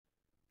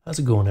How's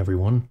it going,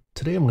 everyone?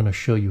 Today I'm going to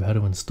show you how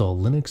to install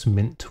Linux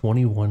Mint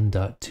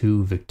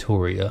 21.2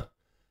 Victoria.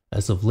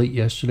 As of late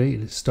yesterday, it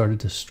has started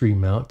to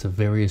stream out to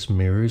various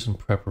mirrors in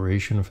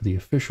preparation for the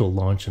official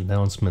launch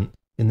announcement.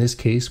 In this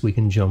case, we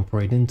can jump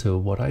right into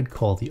what I'd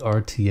call the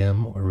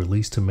RTM or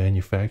Release to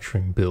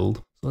Manufacturing build.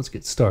 So let's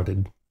get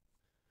started.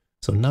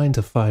 So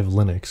 9to5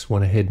 Linux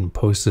went ahead and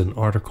posted an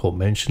article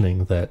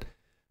mentioning that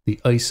the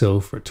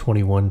ISO for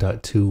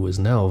 21.2 was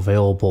now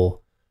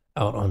available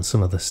out on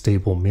some of the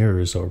stable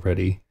mirrors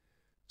already.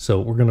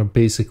 So we're going to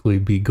basically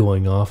be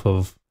going off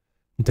of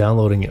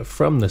downloading it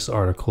from this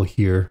article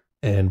here,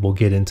 and we'll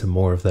get into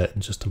more of that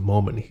in just a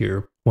moment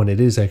here. When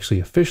it is actually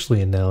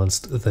officially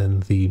announced,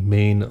 then the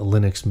main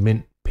Linux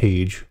Mint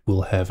page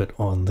will have it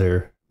on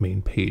their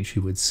main page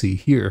you would see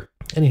here.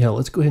 Anyhow,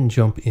 let's go ahead and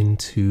jump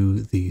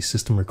into the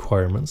system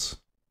requirements.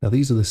 Now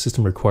these are the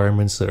system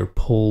requirements that are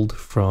pulled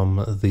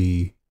from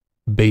the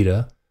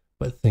beta,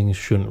 but things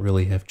shouldn't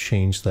really have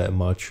changed that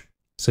much.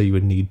 So you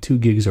would need 2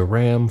 gigs of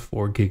RAM,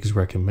 4 gigs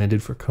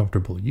recommended for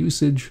comfortable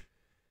usage,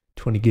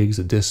 20 gigs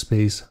of disk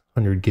space,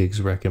 100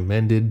 gigs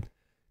recommended,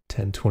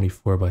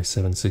 1024 by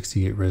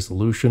 768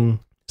 resolution,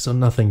 so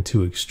nothing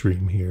too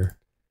extreme here.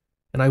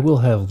 And I will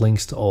have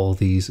links to all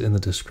these in the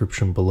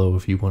description below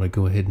if you want to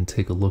go ahead and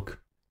take a look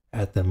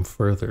at them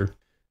further.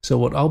 So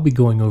what I'll be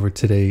going over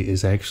today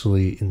is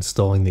actually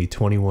installing the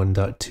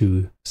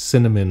 21.2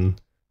 Cinnamon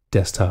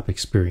desktop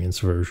experience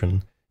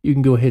version. You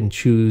can go ahead and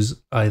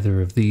choose either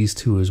of these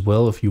two as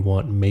well if you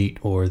want Mate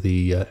or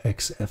the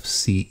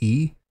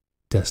XFCE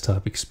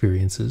desktop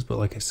experiences, but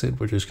like I said,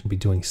 we're just going to be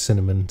doing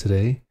Cinnamon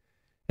today.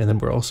 And then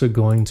we're also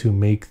going to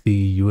make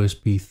the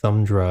USB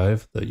thumb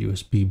drive, the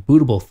USB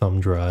bootable thumb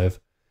drive,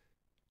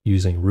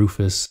 using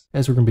Rufus,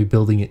 as we're going to be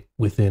building it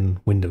within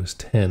Windows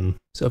 10.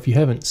 So if you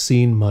haven't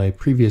seen my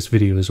previous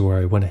videos where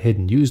I went ahead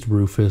and used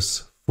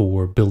Rufus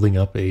for building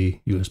up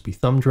a USB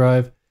thumb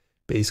drive,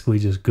 basically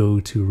just go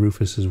to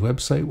Rufus's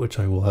website, which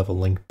I will have a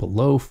link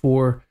below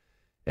for,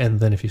 and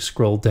then if you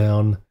scroll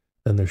down,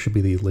 then there should be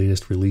the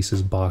latest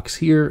releases box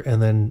here,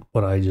 and then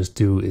what I just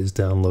do is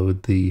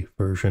download the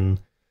version,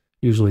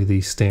 usually the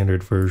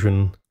standard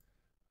version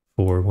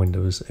for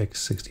Windows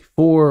x64,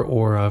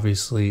 or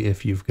obviously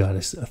if you've got a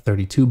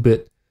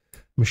 32-bit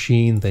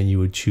machine, then you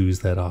would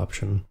choose that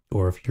option,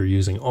 or if you're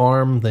using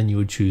ARM, then you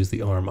would choose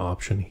the ARM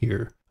option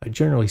here. I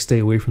generally stay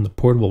away from the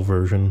portable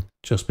version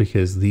just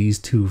because these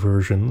two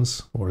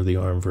versions, or the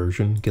ARM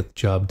version, get the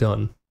job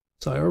done.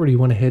 So I already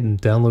went ahead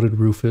and downloaded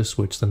Rufus,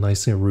 which the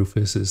nice thing of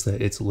Rufus is that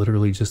it's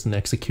literally just an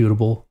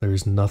executable.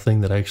 There's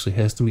nothing that actually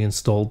has to be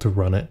installed to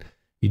run it.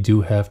 You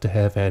do have to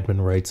have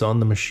admin rights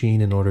on the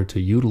machine in order to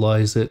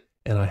utilize it,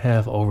 and I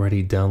have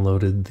already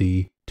downloaded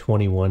the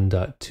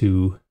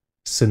 21.2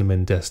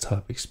 Cinnamon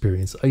desktop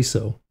experience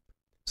ISO.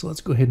 So let's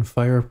go ahead and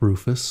fire up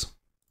Rufus,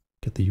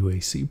 get the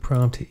UAC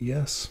prompt, hit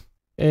yes.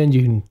 And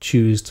you can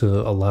choose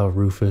to allow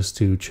Rufus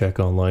to check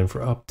online for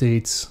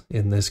updates.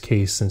 In this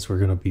case, since we're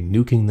going to be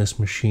nuking this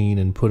machine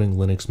and putting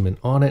Linux Mint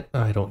on it,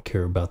 I don't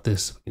care about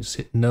this. We can just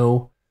hit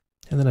no.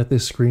 And then at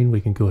this screen,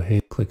 we can go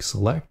ahead and click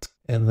select.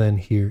 And then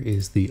here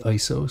is the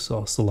ISO. So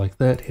I'll select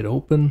that, hit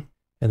open.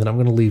 And then I'm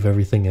going to leave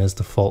everything as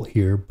default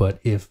here. But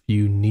if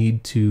you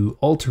need to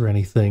alter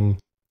anything,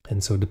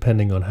 and so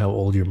depending on how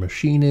old your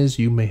machine is,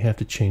 you may have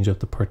to change up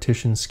the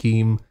partition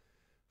scheme.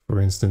 For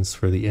instance,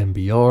 for the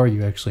MBR,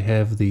 you actually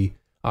have the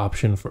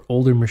option for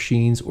older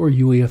machines or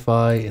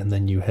UEFI, and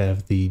then you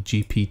have the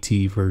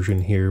GPT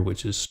version here,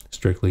 which is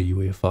strictly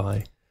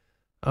UEFI.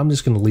 I'm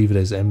just going to leave it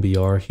as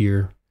MBR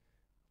here,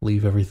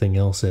 leave everything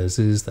else as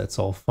is, that's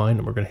all fine,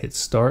 and we're going to hit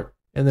start.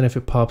 And then if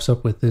it pops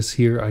up with this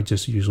here, I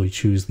just usually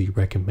choose the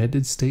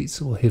recommended state,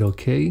 so we'll hit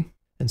OK.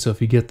 And so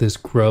if you get this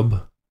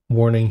grub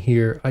warning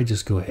here, I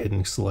just go ahead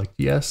and select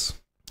yes,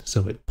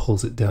 so it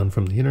pulls it down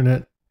from the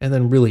internet. And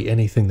then really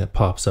anything that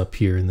pops up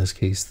here, in this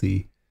case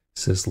the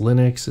says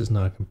Linux is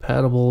not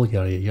compatible,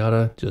 yada yada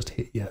yada, just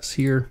hit yes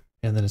here,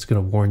 and then it's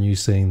going to warn you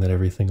saying that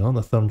everything on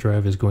the thumb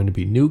drive is going to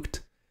be nuked,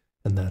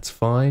 and that's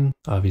fine.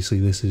 Obviously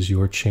this is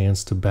your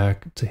chance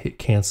to hit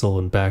cancel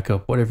and back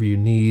up whatever you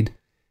need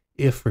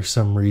if for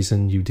some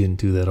reason you didn't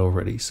do that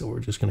already. So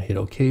we're just going to hit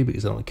OK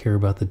because I don't care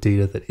about the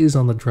data that is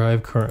on the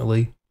drive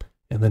currently.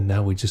 And then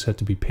now we just have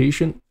to be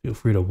patient. Feel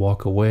free to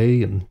walk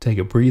away and take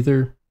a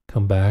breather,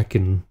 come back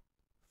in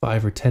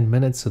 5 or 10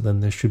 minutes, and then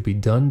this should be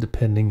done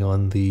depending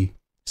on the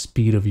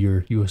speed of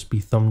your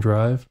USB thumb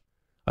drive.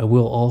 I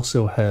will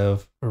also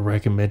have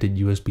recommended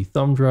USB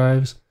thumb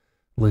drives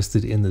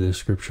listed in the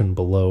description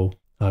below.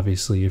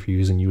 Obviously, if you're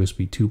using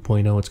USB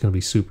 2.0, it's going to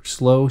be super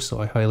slow, so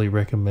I highly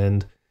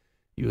recommend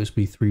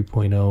USB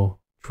 3.0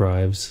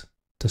 drives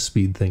to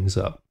speed things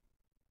up,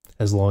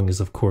 as long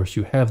as, of course,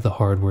 you have the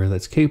hardware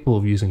that's capable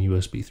of using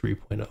USB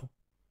 3.0.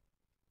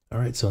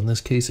 Alright, so in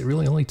this case, it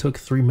really only took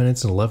 3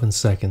 minutes and 11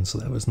 seconds, so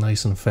that was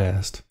nice and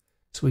fast.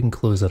 So we can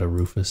close out of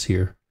Rufus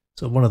here.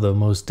 So one of the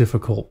most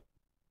difficult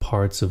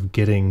parts of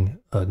getting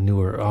a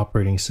newer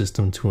operating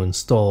system to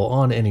install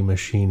on any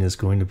machine is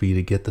going to be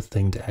to get the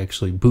thing to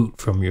actually boot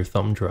from your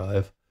thumb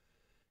drive.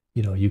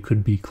 You know, you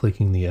could be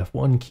clicking the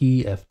F1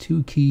 key,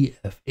 F2 key,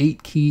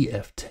 F8 key,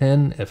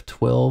 F10,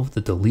 F12,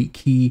 the delete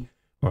key,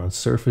 or on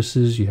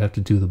surfaces, you have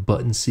to do the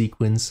button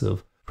sequence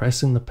of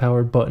pressing the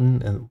power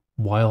button and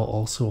while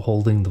also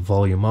holding the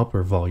volume up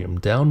or volume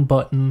down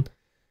button.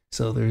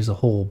 So there's a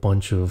whole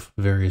bunch of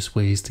various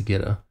ways to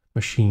get a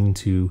machine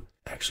to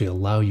actually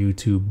allow you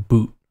to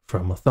boot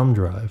from a thumb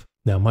drive.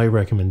 Now, my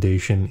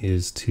recommendation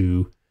is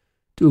to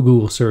do a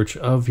Google search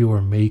of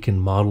your make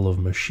and model of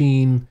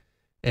machine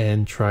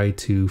and try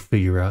to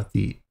figure out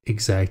the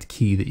exact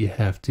key that you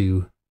have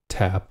to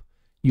tap.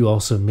 You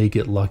also may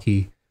get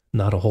lucky.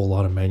 Not a whole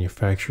lot of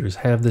manufacturers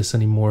have this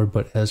anymore,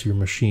 but as your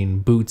machine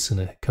boots and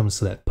it comes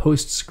to that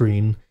post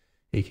screen,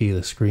 aka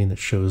the screen that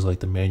shows like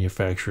the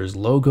manufacturer's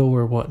logo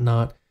or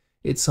whatnot,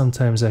 it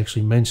sometimes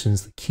actually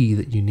mentions the key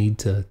that you need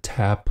to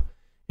tap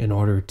in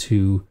order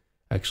to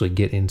actually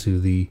get into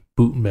the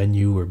boot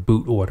menu or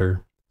boot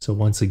order. So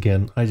once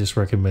again, I just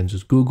recommend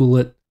just Google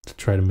it to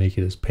try to make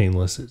it as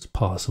painless as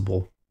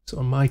possible. So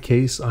in my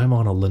case, I'm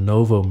on a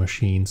Lenovo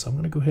machine, so I'm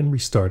going to go ahead and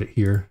restart it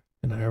here.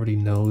 And I already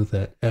know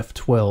that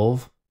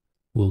F12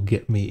 will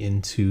get me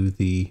into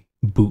the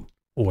boot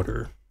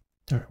order.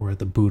 All right, we're at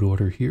the boot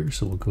order here,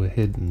 so we'll go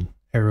ahead and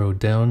arrow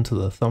down to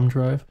the thumb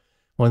drive.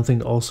 One thing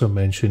to also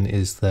mention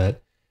is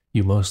that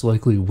you most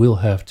likely will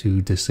have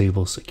to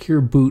disable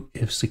secure boot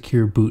if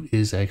secure boot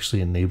is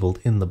actually enabled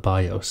in the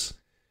BIOS.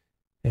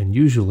 And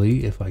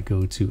usually, if I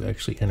go to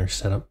actually enter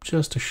setup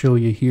just to show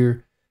you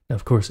here, now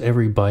of course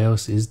every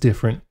BIOS is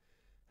different.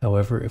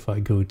 However, if I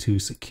go to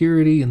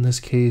security in this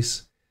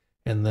case,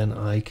 and then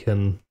I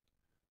can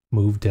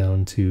move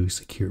down to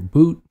secure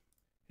boot,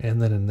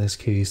 and then in this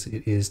case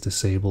it is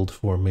disabled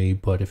for me,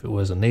 but if it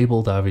was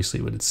enabled,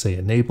 obviously it would say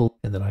enabled,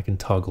 and then I can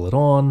toggle it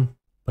on,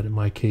 but in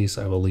my case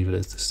I will leave it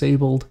as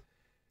disabled,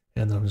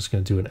 and then I'm just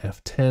going to do an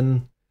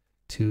F10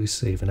 to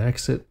save and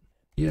exit.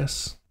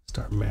 Yes.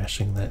 Start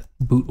mashing that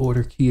boot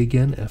order key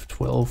again,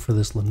 F12 for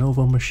this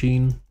Lenovo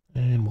machine,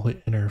 and we'll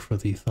hit enter for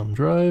the thumb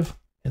drive,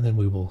 and then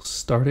we will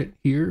start it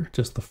here.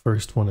 Just the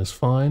first one is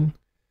fine.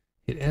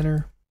 Hit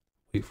enter,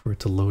 wait for it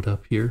to load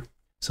up here.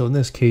 So in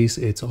this case,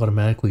 it's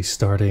automatically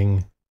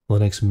starting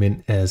Linux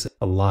Mint as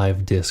a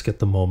live disk at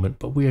the moment,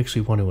 but we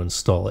actually want to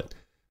install it.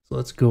 So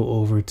let's go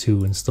over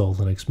to install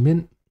Linux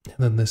Mint, and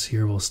then this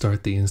here will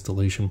start the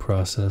installation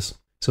process.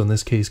 So in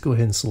this case, go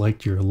ahead and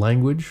select your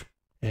language,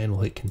 and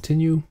we'll hit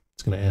continue.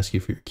 It's going to ask you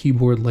for your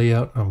keyboard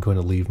layout. I'm going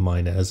to leave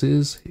mine as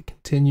is. Hit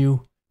continue.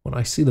 When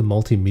I see the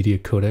multimedia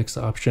codecs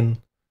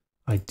option,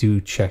 I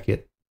do check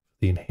it for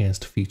the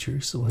enhanced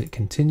features. So hit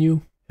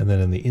continue. And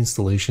then in the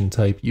installation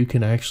type, you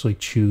can actually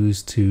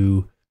choose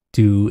to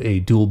do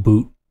a dual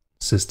boot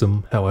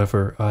system.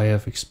 However, I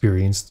have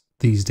experienced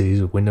these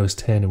days with Windows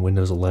 10 and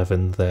Windows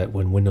 11 that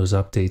when Windows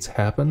updates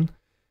happen,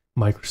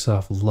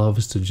 Microsoft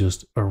loves to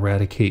just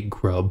eradicate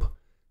grub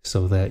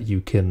so that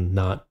you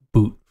cannot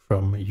boot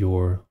from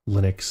your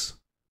Linux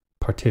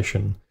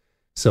partition.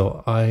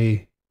 So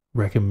I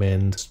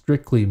recommend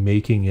strictly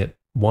making it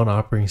one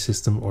operating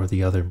system or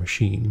the other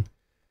machine.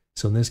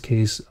 So in this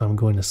case, I'm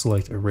going to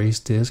select erase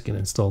disk and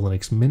install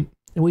Linux Mint,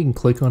 and we can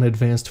click on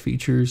advanced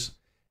features,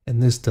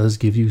 and this does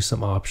give you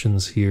some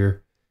options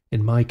here.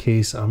 In my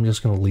case, I'm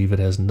just going to leave it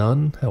as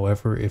none.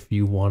 However, if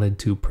you wanted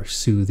to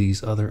pursue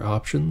these other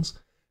options,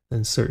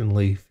 then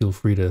certainly feel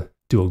free to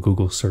do a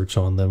Google search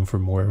on them for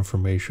more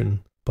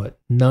information. But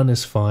none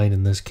is fine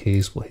in this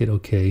case. We'll hit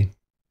OK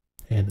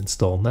and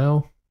install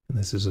now. And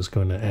this is just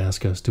going to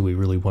ask us, do we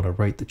really want to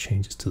write the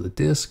changes to the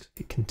disk?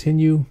 Hit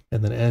continue.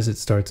 And then as it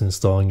starts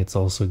installing, it's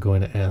also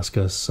going to ask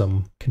us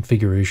some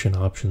configuration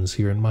options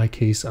here. In my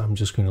case, I'm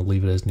just going to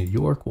leave it as New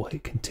York. We'll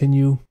hit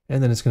continue.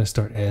 And then it's going to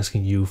start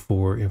asking you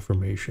for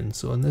information.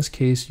 So in this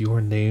case,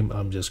 your name,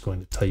 I'm just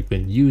going to type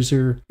in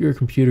user. Your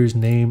computer's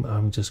name,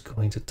 I'm just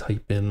going to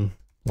type in,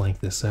 blank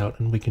this out,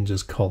 and we can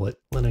just call it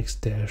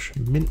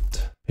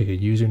Linux-Mint. Pick a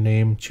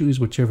username, choose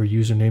whichever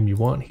username you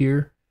want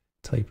here,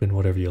 type in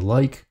whatever you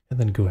like, and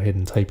then go ahead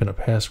and type in a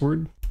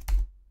password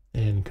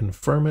and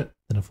confirm it.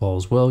 And if all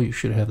is well, you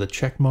should have the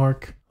check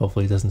mark.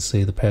 Hopefully it doesn't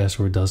say the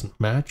password doesn't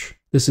match.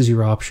 This is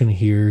your option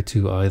here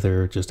to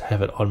either just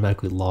have it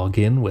automatically log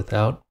in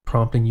without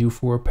prompting you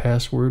for a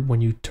password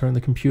when you turn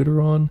the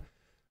computer on,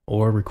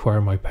 or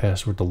require my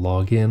password to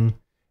log in.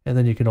 And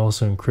then you can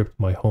also encrypt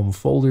my home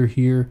folder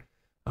here.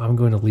 I'm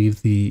going to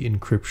leave the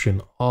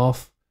encryption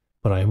off,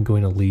 but I am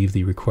going to leave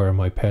the require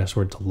my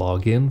password to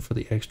log in for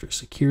the extra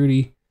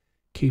security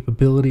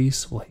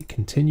capabilities. We'll hit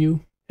continue.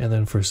 And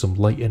then for some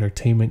light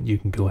entertainment, you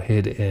can go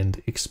ahead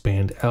and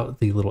expand out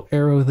the little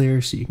arrow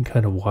there so you can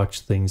kind of watch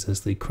things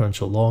as they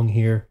crunch along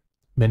here.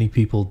 Many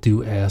people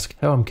do ask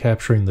how I'm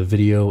capturing the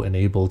video and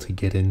able to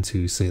get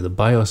into, say, the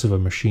BIOS of a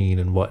machine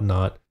and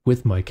whatnot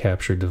with my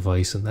capture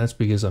device, and that's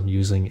because I'm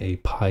using a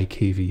Pi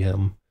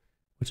KVM,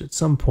 which at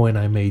some point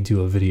I may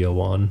do a video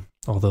on,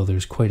 although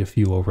there's quite a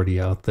few already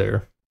out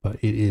there. But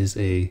it is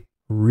a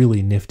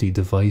really nifty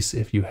device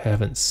if you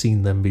haven't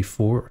seen them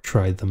before or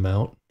tried them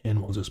out,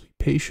 and we'll just be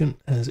patient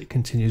as it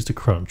continues to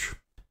crunch.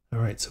 All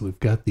right, so we've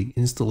got the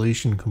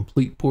installation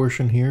complete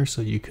portion here,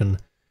 so you can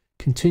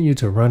continue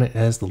to run it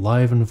as the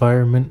live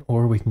environment,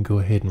 or we can go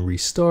ahead and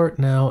restart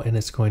now, and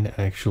it's going to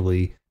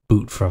actually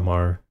boot from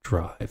our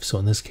drive. So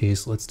in this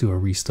case, let's do a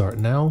restart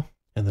now,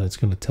 and then it's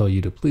going to tell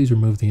you to please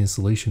remove the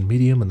installation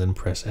medium and then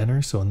press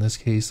enter. So in this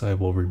case, I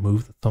will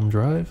remove the thumb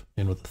drive,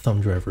 and with the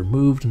thumb drive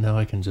removed, now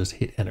I can just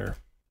hit enter.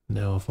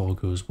 Now if all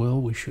goes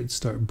well, we should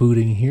start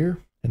booting here.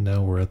 And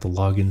now we're at the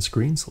login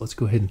screen, so let's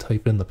go ahead and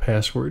type in the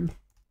password.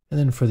 And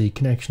then for the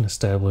connection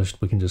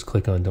established, we can just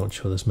click on don't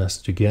show this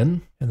message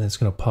again. And then it's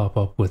going to pop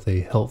up with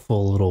a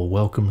helpful little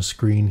welcome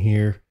screen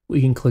here.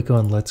 We can click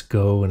on let's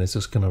go, and it's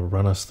just going to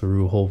run us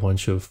through a whole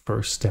bunch of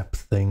first step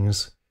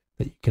things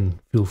that you can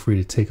feel free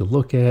to take a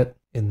look at.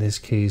 In this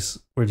case,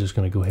 we're just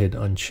going to go ahead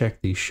and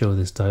uncheck the show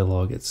this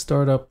dialog at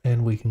startup,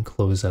 and we can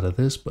close out of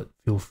this, but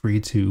feel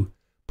free to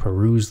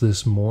peruse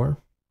this more.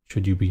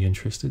 Should you be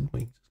interested,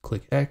 we can just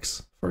click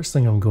X. First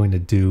thing I'm going to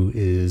do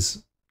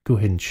is go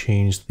ahead and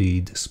change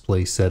the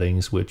display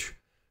settings, which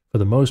for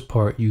the most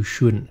part, you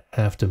shouldn't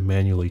have to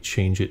manually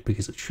change it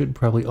because it should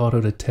probably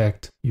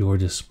auto-detect your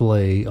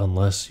display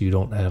unless you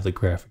don't have the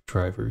graphic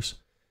drivers.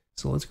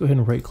 So let's go ahead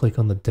and right-click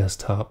on the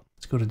desktop.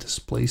 Let's go to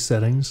Display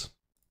Settings,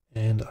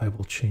 and I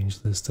will change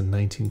this to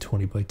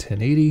 1920 by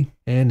 1080.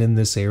 And in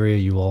this area,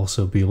 you'll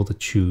also be able to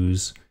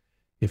choose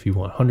if you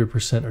want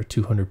 100% or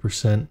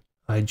 200%.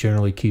 I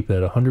generally keep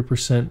it at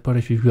 100%, but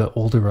if you've got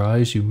older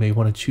eyes, you may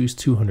want to choose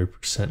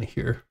 200%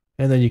 here.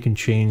 And then you can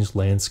change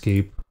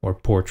landscape or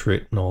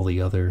portrait and all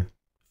the other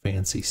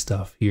fancy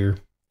stuff here.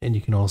 And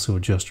you can also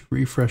adjust your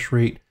refresh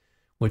rate,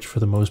 which for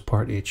the most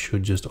part, it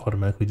should just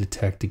automatically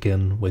detect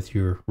again with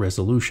your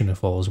resolution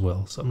if all is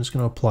well. So I'm just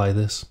going to apply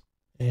this,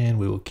 and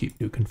we will keep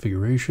new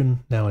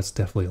configuration. Now it's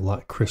definitely a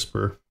lot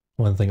crisper.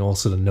 One thing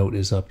also to note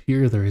is up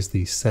here, there is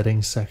the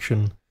settings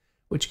section,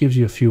 which gives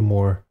you a few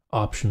more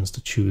options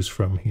to choose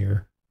from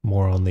here,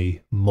 more on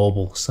the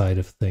mobile side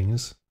of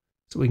things.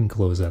 So we can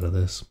close out of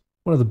this.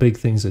 One of the big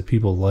things that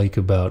people like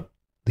about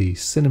the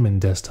Cinnamon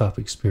desktop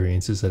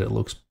experience is that it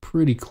looks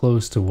pretty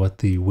close to what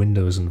the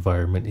Windows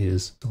environment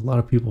is. A lot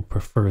of people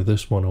prefer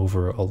this one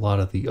over a lot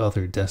of the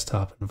other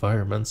desktop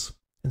environments.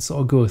 And so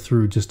I'll go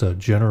through just a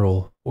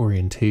general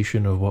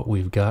orientation of what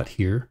we've got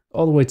here.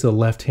 All the way to the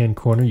left-hand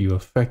corner, you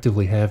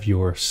effectively have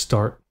your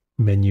Start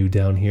menu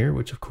down here,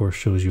 which of course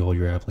shows you all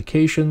your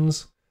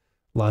applications.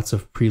 Lots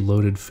of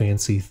preloaded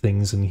fancy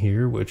things in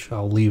here, which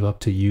I'll leave up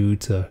to you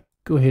to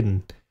go ahead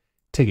and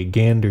take a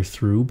gander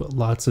through, but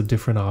lots of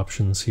different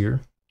options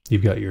here.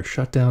 You've got your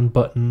shutdown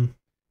button,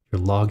 your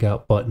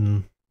logout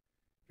button,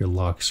 your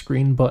lock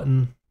screen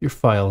button, your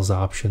files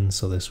option.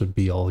 So this would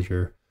be all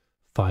your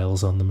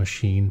files on the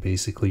machine,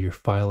 basically your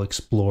file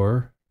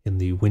explorer in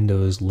the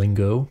Windows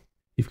lingo.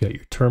 You've got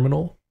your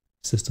terminal,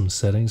 system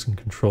settings, and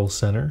control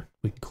center.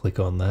 We can click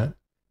on that.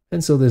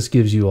 And so this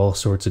gives you all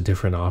sorts of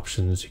different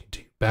options. You can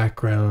do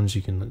backgrounds,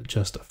 you can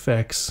adjust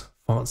effects,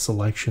 font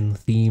selection,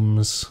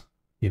 themes.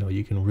 You know,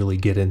 you can really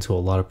get into a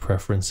lot of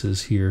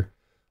preferences here.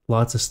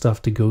 Lots of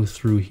stuff to go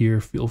through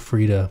here. Feel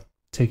free to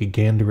take a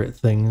gander at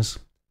things.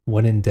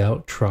 When in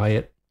doubt, try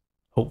it.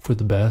 Hope for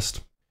the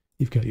best.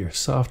 You've got your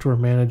software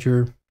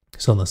manager.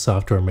 So on the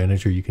software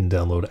manager, you can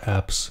download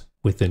apps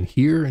within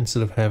here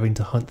instead of having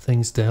to hunt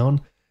things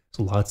down.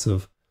 So lots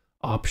of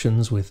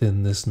options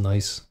within this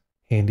nice,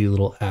 handy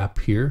little app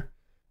here.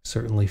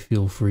 Certainly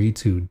feel free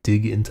to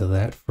dig into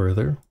that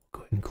further.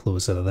 Go ahead and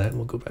close out of that, and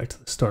we'll go back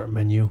to the Start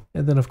menu.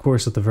 And then, of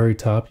course, at the very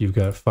top, you've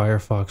got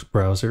Firefox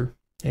browser.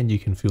 And you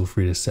can feel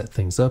free to set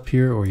things up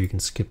here, or you can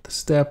skip the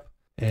step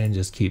and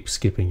just keep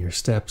skipping your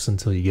steps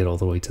until you get all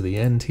the way to the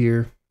end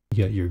here.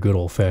 You got your good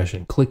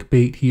old-fashioned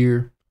clickbait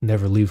here.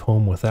 Never leave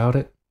home without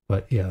it.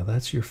 But yeah,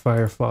 that's your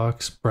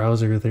Firefox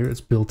browser there.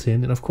 It's built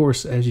in. And of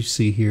course, as you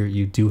see here,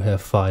 you do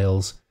have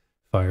Files,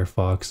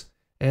 Firefox,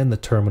 and the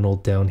terminal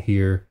down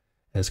here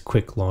as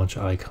quick launch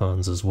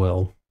icons as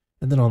well.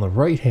 And then on the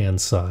right-hand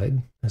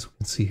side, as we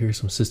can see here,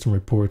 some system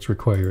reports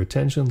require your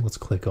attention. Let's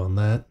click on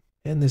that.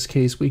 In this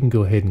case, we can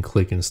go ahead and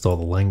click Install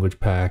the language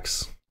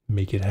packs,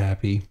 make it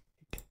happy,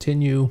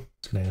 continue.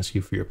 It's going to ask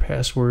you for your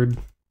password,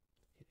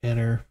 hit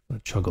enter,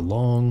 chug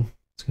along.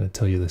 It's going to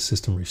tell you the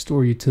system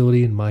restore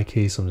utility. In my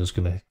case, I'm just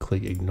going to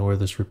click ignore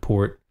this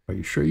report. Are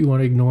you sure you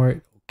want to ignore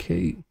it?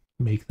 Okay,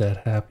 make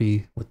that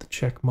happy with the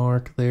check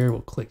mark there.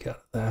 We'll click out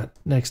of that.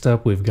 Next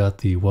up, we've got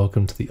the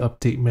welcome to the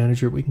update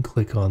manager. We can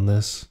click on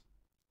this.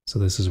 So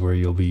this is where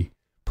you'll be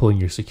pulling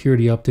your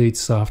security updates,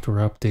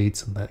 software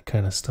updates, and that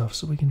kind of stuff.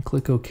 So we can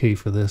click OK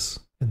for this.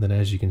 And then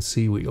as you can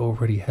see, we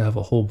already have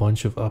a whole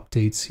bunch of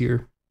updates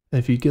here. And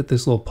if you get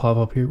this little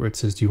pop-up here where it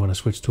says, do you want to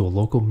switch to a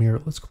local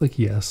mirror? Let's click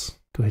yes.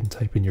 Go ahead and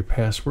type in your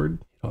password,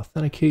 hit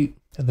authenticate.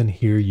 And then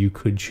here you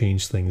could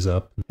change things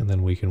up, and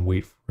then we can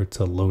wait for it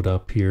to load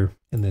up here.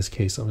 In this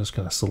case, I'm just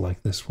going to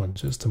select this one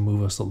just to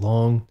move us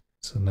along.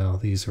 So now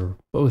these are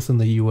both in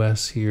the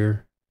US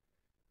here,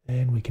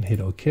 and we can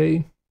hit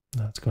OK.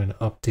 Now it's going to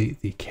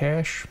update the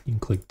cache. You can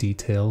click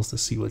details to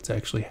see what's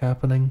actually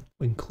happening.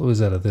 We can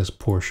close out of this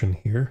portion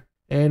here,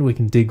 and we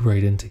can dig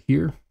right into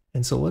here.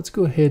 And so let's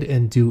go ahead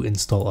and do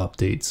install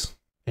updates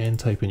and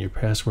type in your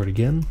password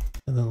again.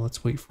 And then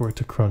let's wait for it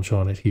to crunch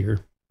on it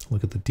here.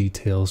 Look at the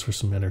details for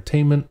some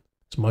entertainment.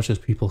 As much as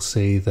people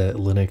say that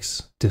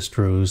Linux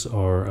distros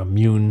are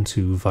immune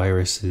to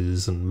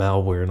viruses and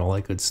malware and all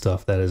that good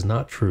stuff, that is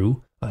not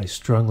true. I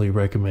strongly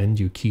recommend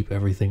you keep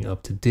everything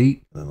up to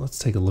date. Let's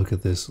take a look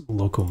at this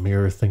local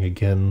mirror thing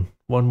again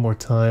one more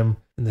time.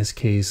 In this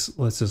case,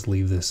 let's just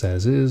leave this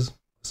as is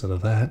instead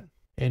of that.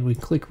 And we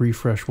click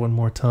refresh one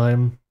more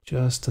time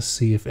just to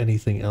see if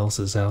anything else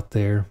is out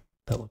there.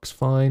 That looks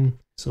fine.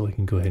 So we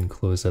can go ahead and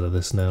close out of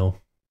this now.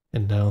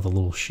 And now the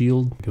little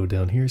shield, go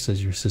down here,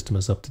 says your system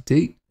is up to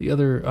date. The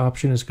other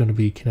option is going to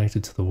be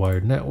connected to the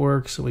wired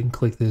network. So we can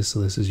click this.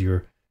 So this is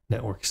your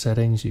network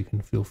settings. You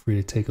can feel free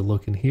to take a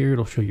look in here.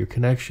 It'll show your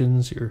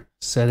connections, your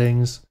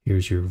settings.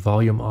 Here's your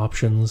volume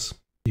options.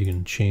 You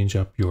can change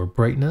up your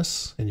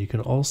brightness, and you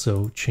can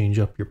also change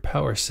up your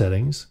power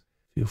settings.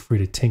 Feel free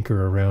to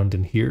tinker around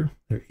in here.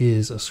 There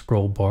is a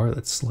scroll bar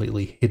that's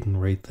slightly hidden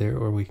right there,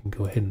 or we can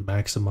go ahead and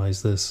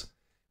maximize this,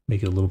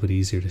 make it a little bit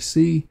easier to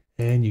see.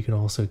 And you can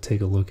also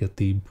take a look at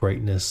the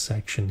brightness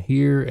section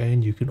here,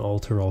 and you can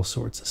alter all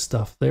sorts of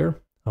stuff there.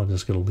 I'm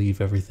just going to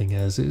leave everything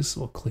as is,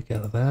 so we'll click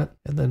out of that.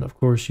 And then of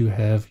course you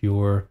have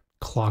your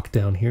clock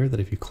down here that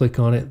if you click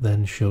on it,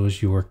 then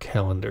shows your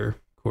calendar.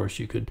 Of course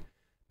you could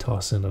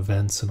toss in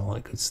events and all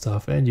that good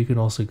stuff. And you can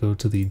also go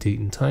to the date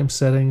and time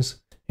settings,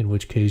 in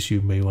which case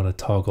you may want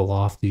to toggle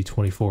off the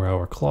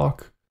 24-hour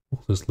clock.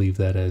 We'll just leave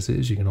that as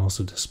is. You can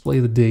also display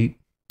the date.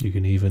 You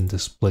can even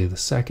display the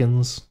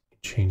seconds,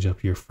 change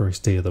up your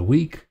first day of the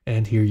week.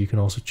 And here you can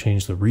also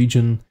change the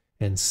region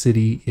and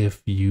city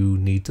if you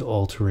need to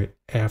alter it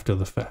after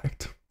the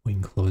fact. We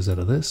can close out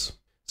of this.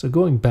 So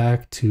going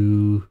back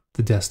to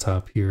the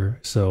desktop here.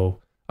 So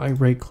I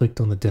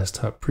right-clicked on the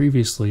desktop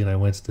previously and I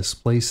went to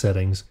display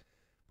settings,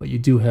 but you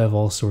do have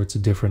all sorts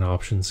of different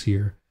options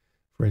here.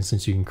 For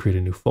instance, you can create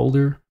a new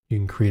folder, you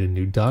can create a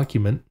new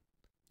document,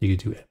 you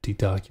can do empty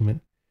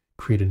document,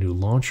 create a new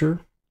launcher,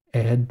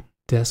 add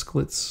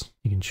desklets,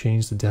 you can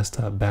change the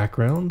desktop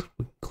background.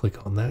 We can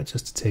click on that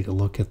just to take a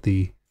look at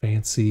the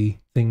fancy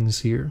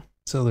things here.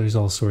 So there's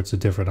all sorts of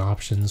different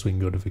options. We can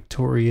go to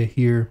Victoria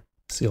here,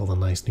 see all the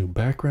nice new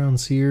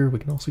backgrounds here. We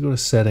can also go to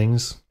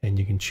settings and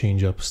you can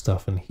change up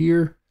stuff in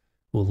here.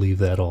 We'll leave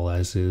that all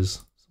as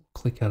is. So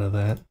click out of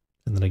that.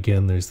 And then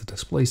again, there's the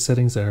display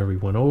settings that I already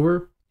went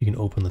over. You can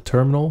open the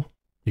terminal.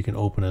 You can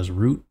open as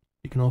root.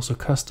 You can also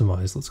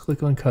customize. Let's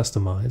click on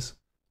customize,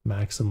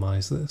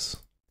 maximize this.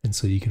 And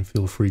so you can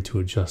feel free to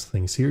adjust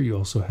things here. You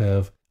also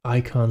have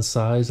icon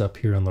size up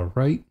here on the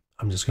right.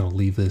 I'm just going to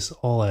leave this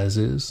all as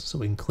is so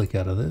we can click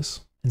out of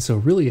this. And so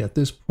really at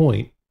this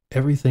point,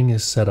 everything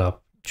is set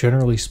up.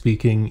 Generally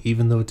speaking,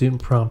 even though it didn't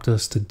prompt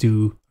us to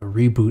do a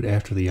reboot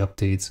after the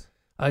updates,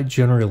 I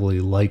generally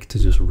like to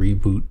just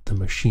reboot the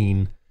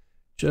machine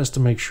just to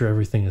make sure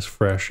everything is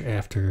fresh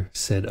after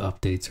said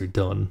updates are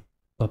done.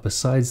 But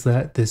besides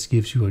that, this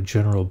gives you a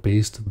general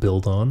base to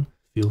build on.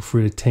 Feel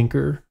free to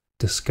tinker,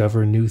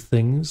 discover new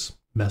things,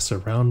 mess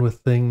around with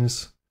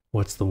things.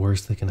 What's the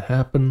worst that can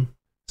happen?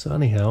 So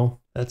anyhow,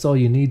 that's all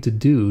you need to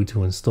do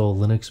to install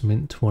Linux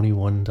Mint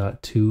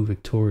 21.2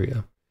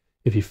 Victoria.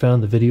 If you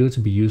found the video to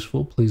be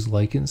useful, please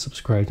like it and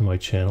subscribe to my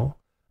channel.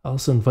 I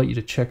also invite you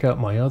to check out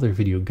my other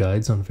video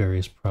guides on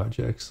various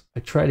projects. I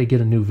try to get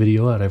a new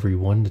video out every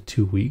 1 to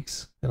 2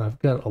 weeks, and I've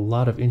got a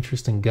lot of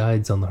interesting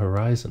guides on the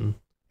horizon.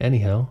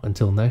 Anyhow,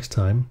 until next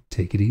time,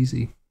 take it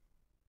easy.